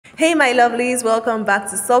Hey my lovelies, welcome back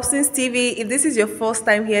to Substance TV. If this is your first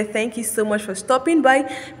time here, thank you so much for stopping by.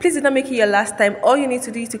 Please do not make it your last time. All you need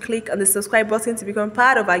to do is to click on the subscribe button to become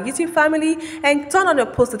part of our YouTube family and turn on your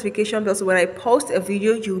post notification bell so when I post a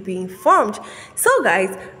video, you'll be informed. So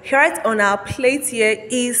guys, right on our plate here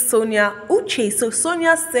is Sonia Uche. So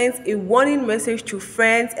Sonia sends a warning message to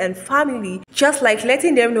friends and family, just like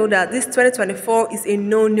letting them know that this 2024 is a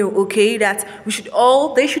no-no, okay? That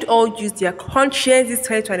they should all use their conscience this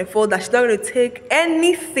 2024, that she's not going to take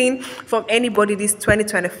anything from anybody this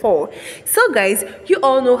 2024. So guys, you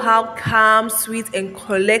all know how calm, sweet and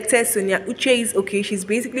collected Sonia Uche is, okay? She's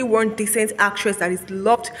basically one decent actress that is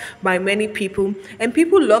loved by many people, and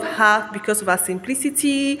people love her because of her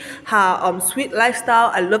simplicity, her sweet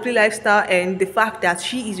lifestyle, a lovely lifestyle, and the fact that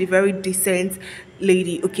she is a very decent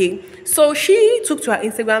lady, okay? So she took to her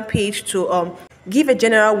Instagram page to give a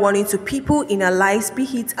general warning to people in her lives, be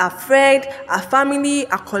it her friend, her family,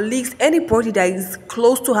 her colleagues, anybody that is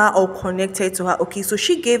close to her or connected to her, okay? So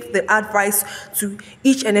she gave the advice to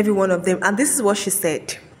each and every one of them, and this is what she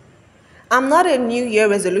said. I'm not a New Year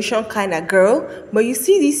resolution kind of girl, but you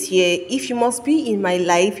see, this year, if you must be in my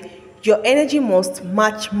life, your energy must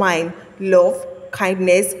match mine. Love,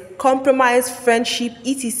 kindness, compromise, friendship,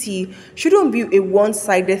 etc. shouldn't be a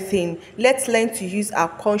one-sided thing. Let's learn to use our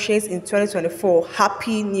conscience in 2024.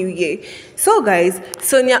 Happy New Year. So guys,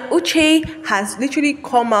 Sonia Uche has literally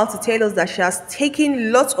come out to tell us that she has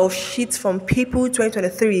taken lots of shit from people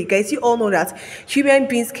 2023. Guys, you all know that human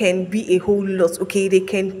beings can be a whole lot, okay? They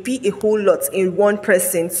can be a whole lot in one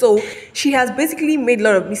person. So she has basically made a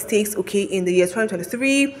lot of mistakes, okay, in the year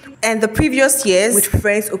 2023 and the previous years with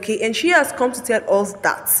friends, okay? And she has come to tell us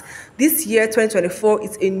that this year 2024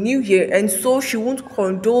 is a new year, and so she won't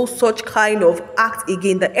condone such kind of act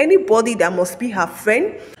again, that anybody that must be her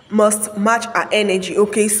friend must match her energy,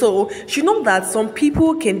 okay? So she knows that some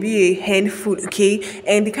people can be a handful, okay,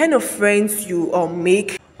 and the kind of friends you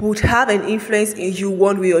make would have an influence in you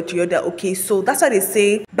one way or the other, okay? So that's why they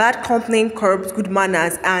say bad company corrupts good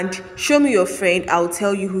manners, and show me your friend, I'll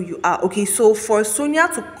tell you who you are, okay? So for Sonia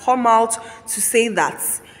to come out to say that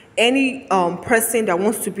any person that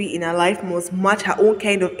wants to be in her life must match her own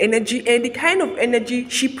kind of energy, and the kind of energy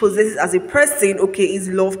she possesses as a person, okay, is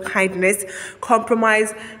love, kindness,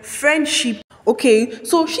 compromise, friendship, okay?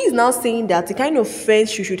 So she's now saying that the kind of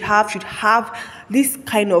friends she should have this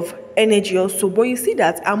kind of energy also. But you see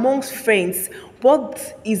that amongst friends,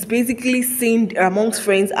 what is basically seen amongst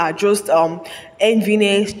friends are just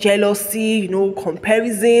enviness, jealousy,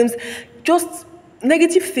 comparisons, just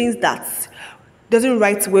negative things that doesn't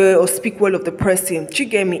write well or speak well of the person. Do you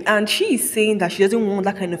get me? And she is saying that she doesn't want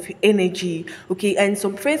that kind of energy, okay? And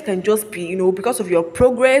some friends can just be, because of your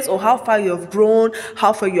progress or how far you have grown,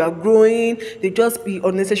 how far you are growing, they just be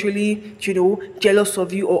unnecessarily, jealous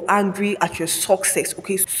of you or angry at your success,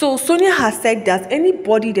 okay? So Sonia has said that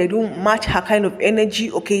anybody that don't match her kind of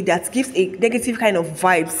energy, okay, that gives a negative kind of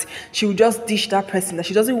vibes, she will just dish that person, that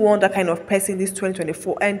she doesn't want that kind of person this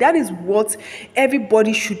 2024. And that is what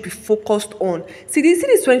everybody should be focused on. See this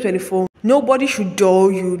 2024, nobody should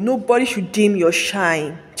dull you, nobody should dim your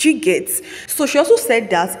shine. Do you get? So she also said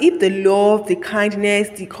that if the love, the kindness,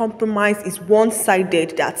 the compromise is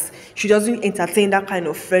one-sided, that she doesn't entertain that kind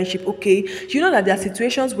of friendship, okay? You know that there are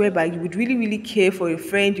situations whereby you would really, really care for a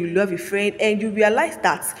friend, you love a friend, and you realize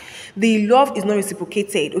that the love is not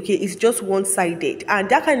reciprocated, okay? It's just one-sided, and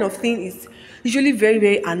that kind of thing is usually very,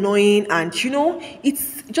 very annoying, and it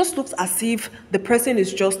just looks as if the person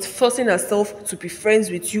is just forcing herself to be friends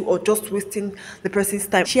with you or just wasting the person's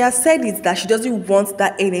time. She has said it that she doesn't want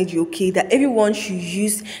that energy, okay, that everyone should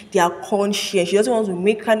use their conscience. She doesn't want to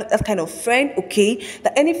make that kind of friend, okay,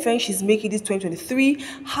 that any friend she's making this 2023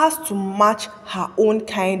 has to match her own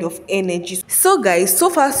kind of energy. So guys,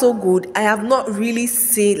 so far so good. I have not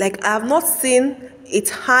seen a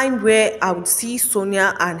time where I would see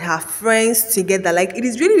Sonia and her friends together. Like, it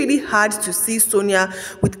is really, really hard to see Sonia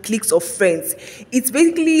with cliques of friends. It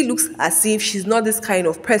basically looks as if she's not this kind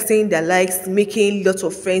of person that likes making lots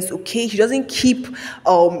of friends, okay? She doesn't keep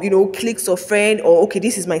cliques of friends, or okay,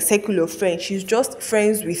 this is my circle of friends. She's just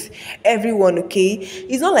friends with everyone, okay?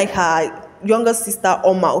 It's not like her younger sister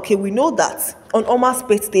Oma, okay? We know that on Oma's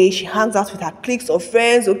birthday she hangs out with her cliques of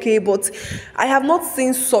friends, okay? But I have not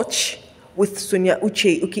seen such with Sonia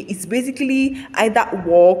Uche, okay? It's basically either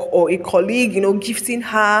work or a colleague, gifting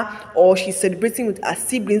her, or she's celebrating with her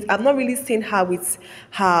siblings. I've not really seen her with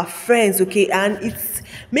her friends, okay? And it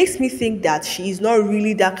makes me think that she is not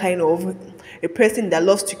really that kind of a person that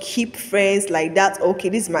loves to keep friends like that. Okay,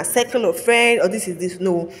 this is my circle of friends, or this is this.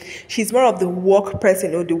 No, she's more of the work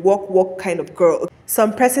person, or the work kind of girl.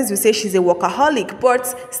 Some persons will say she's a workaholic,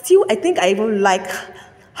 but still, I think I even like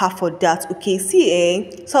her for that. Okay,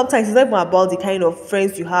 see, sometimes it's not even about the kind of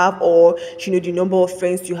friends you have, or the number of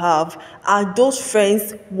friends you have. Are those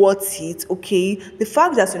friends worth it? Okay, the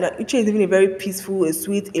fact that Sonia Uche is living a very peaceful, a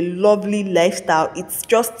sweet, a lovely lifestyle, it's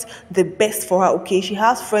just the best for her. Okay, she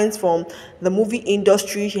has friends from the movie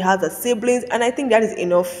industry, she has her siblings, and I think that is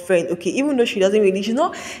enough friend. Okay, even though she's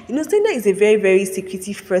not, Sonia is a very, very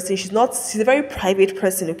secretive person. She's a very private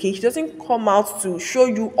person. Okay, she doesn't come out to show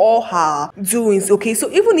you all her doings. Okay, so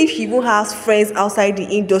even if she even has friends outside the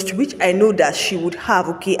industry, which I know that she would have,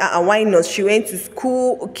 okay, and why not? She went to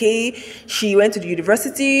school, okay, she went to the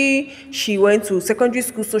university, she went to secondary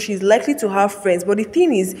school, so she's likely to have friends. But the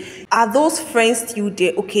thing is, are those friends still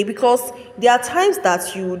there? Okay, because there are times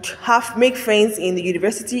that you'd make friends in the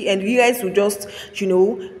university and you guys will just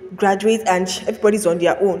graduate and everybody's on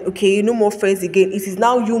their own. Okay, no more friends again. It is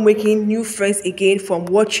now you making new friends again from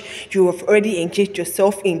what you have already engaged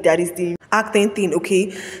yourself in. That is the acting thing. Okay,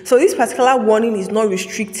 so this particular warning is not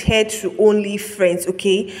restricted to only friends.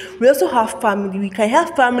 Okay, we also have family. We can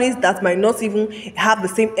have families that might not even have the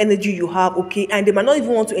same energy you have. Okay, and they might not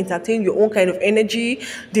even want to entertain your own kind of energy.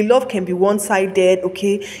 The love can be one-sided.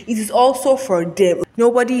 Okay, it is also for them.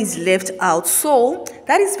 Nobody is left out. So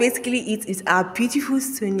that is basically it. It's our beautiful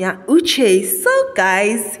Sonia Uche. So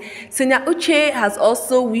guys, Sonia Uche has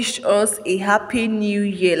also wished us a happy new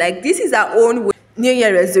year. Like, this is our own New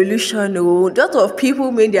Year resolution. Oh, a lot of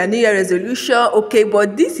people made their New Year resolution. Okay,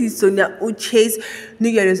 but this is Sonia Uche's New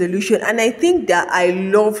Year resolution, and I think that I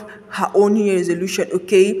love her own New Year resolution.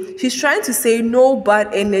 Okay, she's trying to say no bad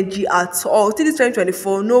energy at all. Till this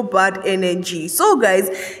 2024, no bad energy. So guys,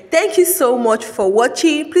 thank you so much for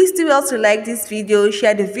watching. Please do also like this video,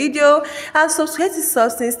 share the video, and subscribe to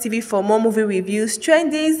Substance TV for more movie reviews,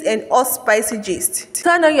 trendings, and all spicy gist.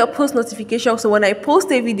 Turn on your post notifications so when I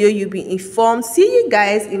post a video, you'll be informed. See you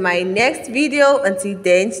guys in my next video. Until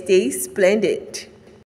then, stay splendid.